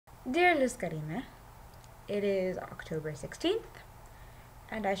Dear Liz Karime, it is October 16th,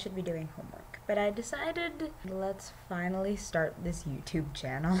 and I should be doing homework, but I decided let's finally start this YouTube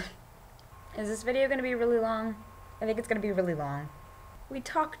channel. Is this video going to be really long? I think it's going to be really long. We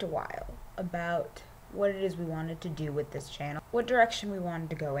talked a while about what it is we wanted to do with this channel, what direction we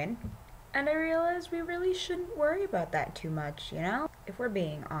wanted to go in, and I realized we really shouldn't worry about that too much, you know? If we're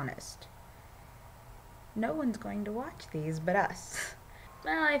being honest. No one's going to watch these but us.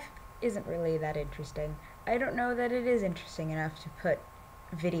 My life isn't really that interesting. I don't know that it is interesting enough to put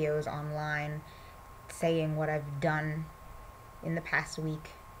videos online saying what I've done in the past week.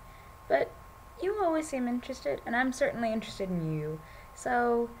 But you always seem interested, and I'm certainly interested in you,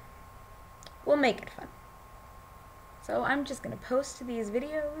 so we'll make it fun. So I'm just gonna post these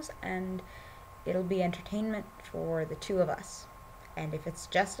videos, and it'll be entertainment for the two of us. And if it's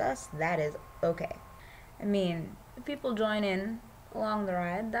just us, that is okay. I mean, if people join in along the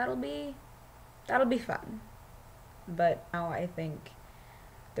ride, that'll be fun. But now I think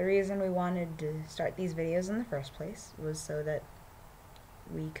the reason we wanted to start these videos in the first place was so that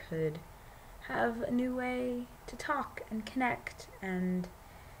we could have a new way to talk and connect, and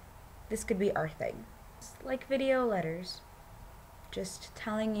this could be our thing. It's like video letters, just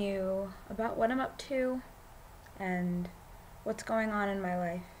telling you about what I'm up to and what's going on in my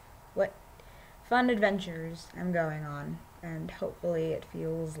life, what fun adventures I'm going on, and hopefully it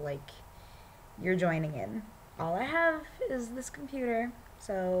feels like you're joining in. All I have is this computer,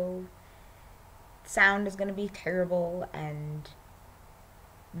 so sound is going to be terrible and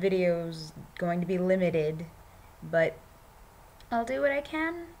videos going to be limited, but I'll do what I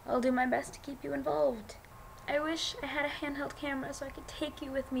can. I'll do my best to keep you involved. I wish I had a handheld camera so I could take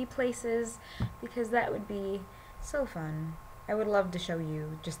you with me places, because that would be so fun. I would love to show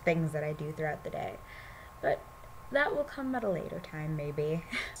you just things that I do throughout the day, but that will come at a later time, maybe.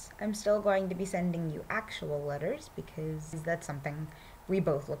 I'm still going to be sending you actual letters, because that's something we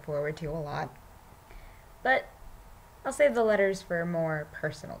both look forward to a lot. But I'll save the letters for more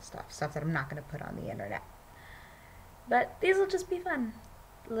personal stuff that I'm not going to put on the internet. But these will just be fun.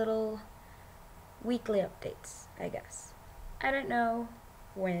 Little weekly updates, I guess. I don't know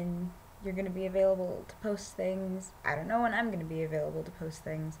when you're going to be available to post things. I don't know when I'm going to be available to post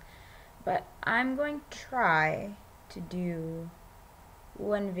things. But I'm going to try to do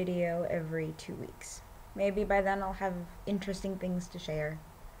one video every 2 weeks. Maybe by then I'll have interesting things to share.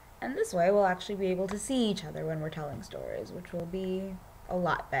 And this way we'll actually be able to see each other when we're telling stories, which will be a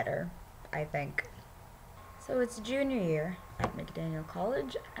lot better, I think. So it's junior year at McDaniel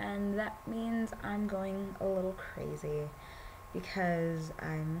College, and that means I'm going a little crazy because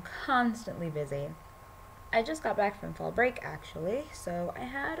I'm constantly busy. I just got back from fall break, actually, so I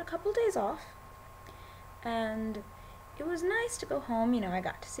had a couple days off, and it was nice to go home. You know, I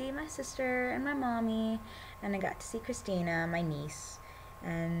got to see my sister and my mommy, and I got to see Christina, my niece,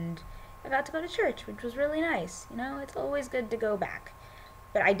 and I got to go to church, which was really nice. You know, it's always good to go back.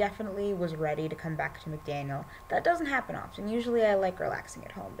 But I definitely was ready to come back to McDaniel. That doesn't happen often. Usually I like relaxing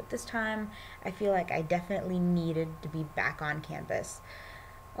at home, but this time I feel like I definitely needed to be back on campus.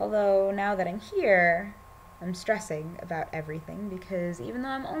 Although now that I'm here, I'm stressing about everything, because even though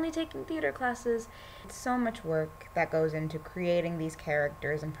I'm only taking theater classes, it's so much work that goes into creating these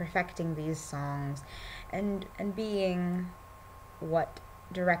characters and perfecting these songs and being what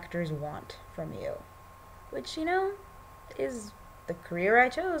directors want from you. Which, you know, is the career I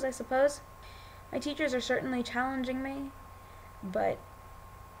chose, I suppose. My teachers are certainly challenging me, but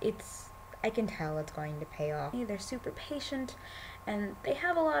I can tell it's going to pay off. They're super patient, and they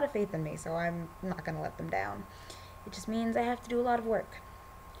have a lot of faith in me, so I'm not going to let them down. It just means I have to do a lot of work,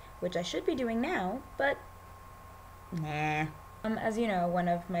 which I should be doing now, but nah. As you know, one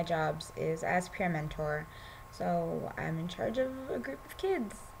of my jobs is as peer mentor, so I'm in charge of a group of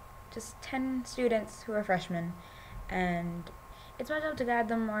kids, just 10 students who are freshmen, and it's my job to guide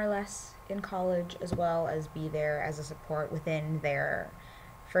them more or less in college, as well as be there as a support within their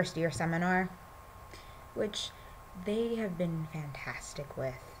first year seminar, which they have been fantastic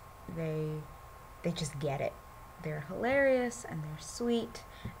with. They just get it. They're hilarious, and they're sweet,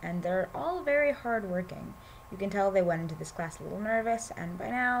 and they're all very hardworking. You can tell they went into this class a little nervous, and by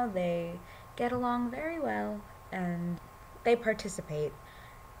now they get along very well, and they participate.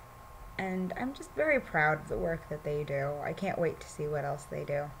 And I'm just very proud of the work that they do. I can't wait to see what else they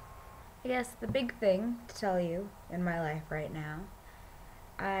do. I guess the big thing to tell you in my life right now,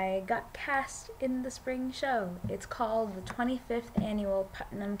 I got cast in the spring show. It's called the 25th Annual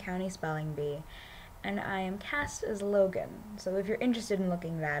Putnam County Spelling Bee, and I am cast as Logan. So if you're interested in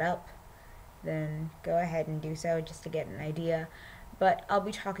looking that up, then go ahead and do so just to get an idea. but I'll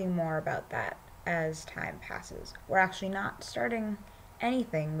be talking more about that as time passes. We're actually not starting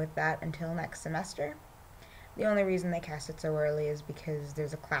anything with that until next semester. The only reason they cast it so early is because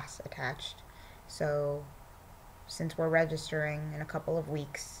there's a class attached. So since we're registering in a couple of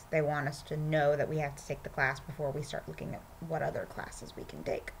weeks, they want us to know that we have to take the class before we start looking at what other classes we can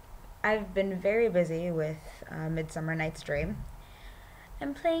take. I've been very busy with Midsummer Night's Dream.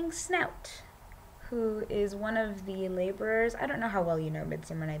 I'm playing Snout, who is one of the laborers. I don't know how well you know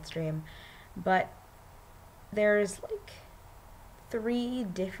Midsummer Night's Dream, but there's like 3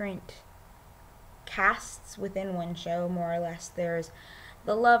 different casts within one show, more or less. There's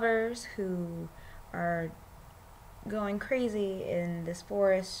the lovers, who are going crazy in this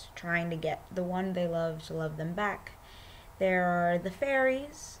forest trying to get the one they love to love them back. There are the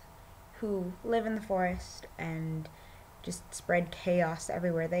fairies, who live in the forest and just spread chaos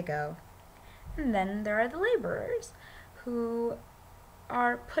everywhere they go. And then there are the laborers, who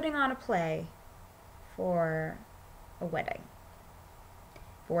are putting on a play for a wedding,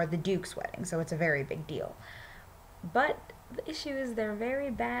 for the Duke's wedding, so it's a very big deal. But the issue is they're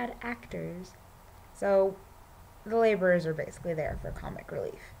very bad actors, so the laborers are basically there for comic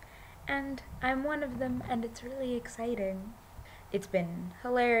relief. And I'm one of them, and it's really exciting. It's been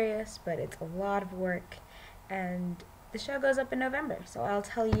hilarious, but it's a lot of work, and the show goes up in November, so I'll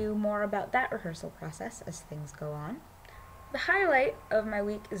tell you more about that rehearsal process as things go on. The highlight of my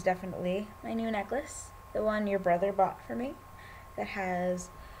week is definitely my new necklace, the one your brother bought for me, that has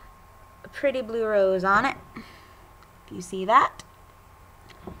a pretty blue rose on it. If you see that,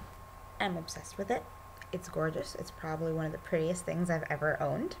 I'm obsessed with it. It's gorgeous. It's probably one of the prettiest things I've ever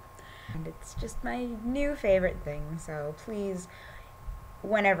owned. And it's just my new favorite thing, so please,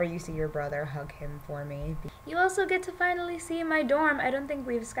 whenever you see your brother, hug him for me. You also get to finally see my dorm. I don't think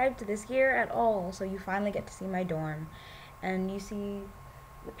we've Skyped this year at all, so you finally get to see my dorm. And you see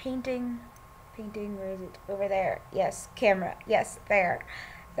the painting, where is it? Over there. Yes, camera. Yes, there.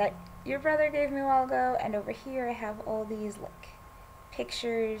 That your brother gave me a while ago, and over here I have all these, like,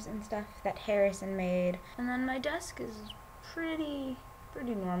 pictures and stuff that Harrison made. And then my desk is pretty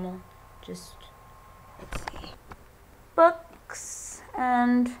normal. Just, let's see, books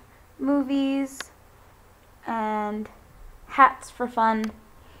and movies and hats for fun.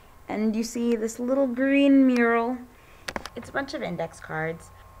 And you see this little green mural. It's a bunch of index cards.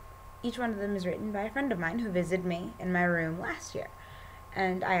 Each one of them is written by a friend of mine who visited me in my room last year.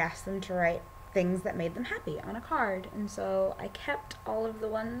 And I asked them to write things that made them happy on a card. And so I kept all of the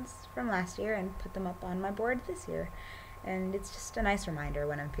ones from last year and put them up on my board this year. And it's just a nice reminder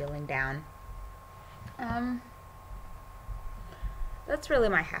when I'm feeling down. That's really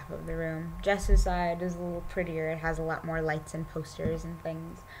my half of the room. Jess's side is a little prettier. It has a lot more lights and posters and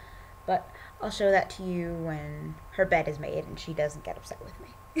things. But I'll show that to you when her bed is made and she doesn't get upset with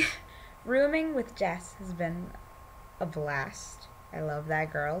me. Rooming with Jess has been a blast. I love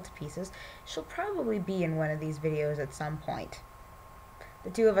that girl to pieces. She'll probably be in one of these videos at some point. The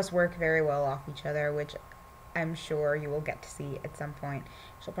two of us work very well off each other, which I'm sure you will get to see at some point.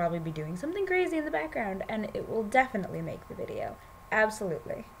 She'll probably be doing something crazy in the background, and it will definitely make the video.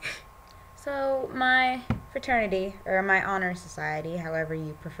 Absolutely. So my fraternity, or my honor society, however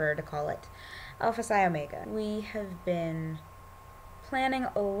you prefer to call it, Alpha Psi Omega, we have been planning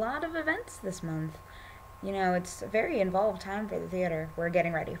a lot of events this month. You know, it's a very involved time for the theater. We're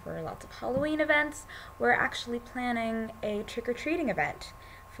getting ready for lots of Halloween events. We're actually planning a trick-or-treating event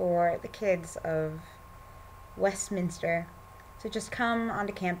for the kids of Westminster. So just come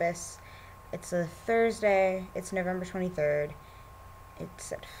onto campus. It's a Thursday. It's November 23rd.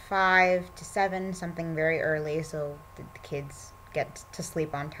 It's at 5 to 7, something very early, so the kids get to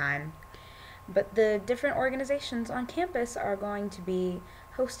sleep on time. But the different organizations on campus are going to be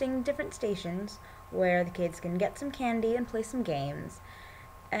hosting different stations where the kids can get some candy and play some games.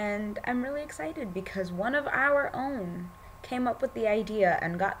 And I'm really excited because one of our own came up with the idea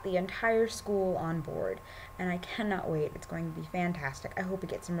and got the entire school on board. And I cannot wait. It's going to be fantastic. I hope we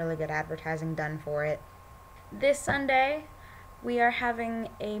get some really good advertising done for it. This Sunday, we are having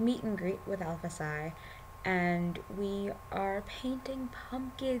a meet and greet with Alpha Psi, and we are painting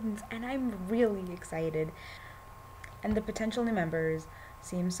pumpkins, and I'm really excited. And the potential new members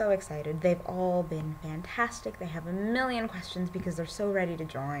seem so excited. They've all been fantastic. They have a million questions because they're so ready to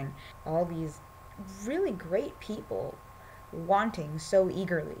join. All these really great people wanting so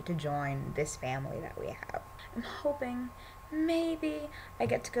eagerly to join this family that we have. I'm hoping maybe I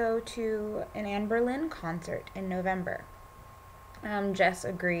get to go to an Anne Boleyn concert in November. Jess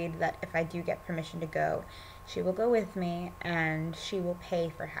agreed that if I do get permission to go, she will go with me and she will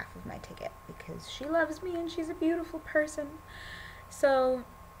pay for half of my ticket because she loves me and she's a beautiful person. So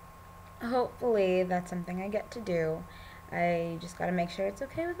hopefully that's something I get to do. I just gotta make sure it's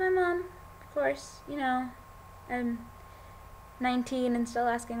okay with my mom. Of course, you know, I'm 19 and still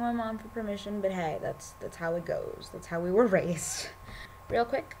asking my mom for permission, but hey, that's how it goes. That's how we were raised. Real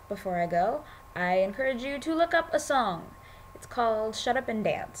quick, before I go, I encourage you to look up a song. It's called Shut Up and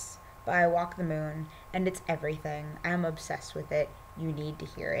Dance by Walk the Moon, and it's everything. I'm obsessed with it. You need to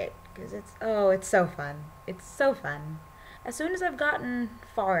hear it, because it's so fun. It's so fun. As soon as I've gotten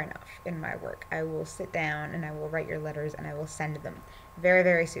far enough in my work, I will sit down and I will write your letters and I will send them very,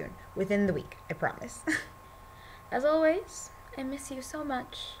 very soon. Within the week, I promise. As always, I miss you so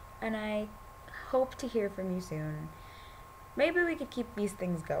much, and I hope to hear from you soon. Maybe we could keep these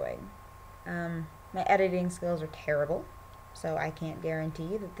things going. My editing skills are terrible, so I can't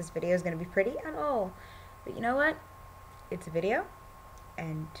guarantee that this video is going to be pretty at all. But you know what? It's a video,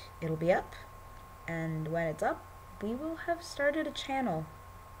 and it'll be up. And when it's up, we will have started a channel.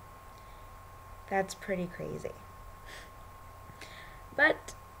 That's pretty crazy.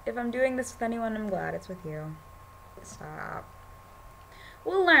 But if I'm doing this with anyone, I'm glad it's with you. Stop.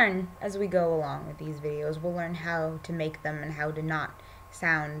 We'll learn as we go along with these videos. We'll learn how to make them and how to not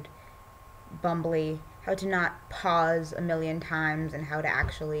sound bumbly, how to not pause a million times, and how to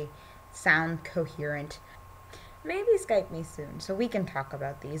actually sound coherent. Maybe Skype me soon so we can talk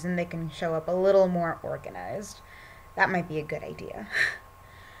about these and they can show up a little more organized. That might be a good idea.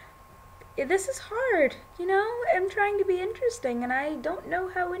 This is hard, you know? I'm trying to be interesting and I don't know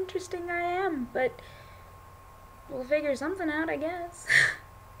how interesting I am, but we'll figure something out, I guess.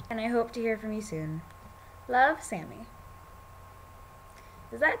 And I hope to hear from you soon. Love, Sammy.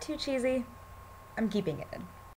 Is that too cheesy? I'm keeping it in.